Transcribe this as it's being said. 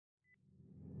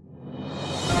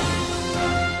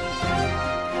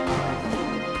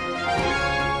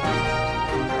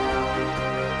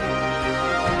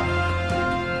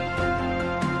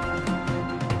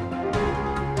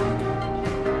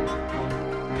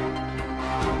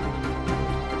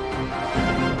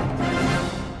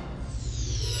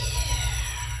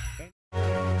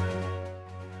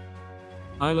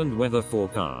Island weather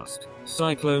forecast.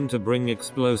 Cyclone to bring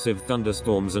explosive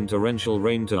thunderstorms and torrential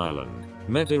rain to island.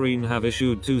 Meteorine have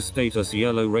issued 2 status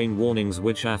yellow rain warnings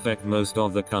which affect most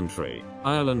of the country.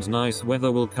 Ireland's nice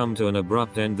weather will come to an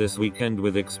abrupt end this weekend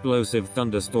with explosive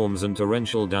thunderstorms and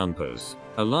torrential downpours.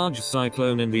 A large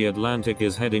cyclone in the Atlantic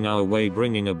is heading our way,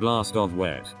 bringing a blast of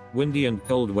wet, windy and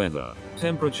cold weather.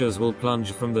 Temperatures will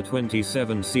plunge from the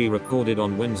 27 C recorded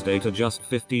on Wednesday to just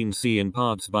 15 C in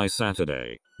parts by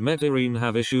Saturday. Meteorine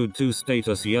have issued 2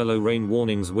 status yellow rain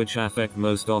warnings which affect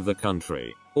most of the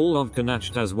country. All of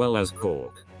Connacht as well as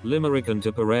Cork, Limerick and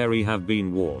Tipperary have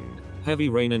been warned. Heavy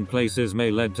rain in places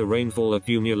may lead to rainfall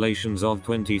accumulations of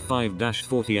 25-40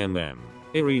 mm.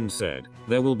 Irene said,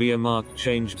 there will be a marked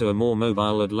change to a more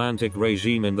mobile Atlantic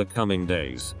regime in the coming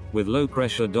days, with low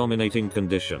pressure dominating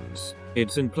conditions.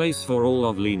 It's in place for all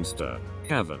of Leinster,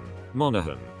 Cavan,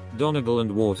 Monaghan, Donegal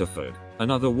and Waterford.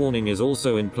 Another warning is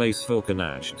also in place for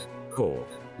Connacht, Cork,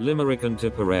 Limerick and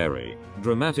Tipperary.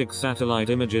 Dramatic satellite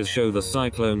images show the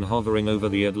cyclone hovering over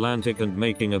the Atlantic and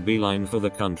making a beeline for the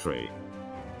country.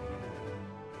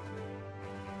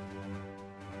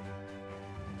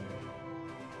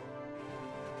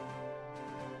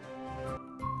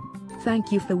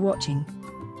 Thank you for watching.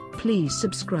 Please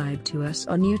subscribe to us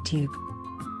on YouTube.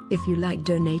 If you like,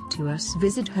 donate to us,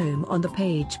 visit home on the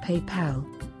page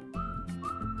PayPal.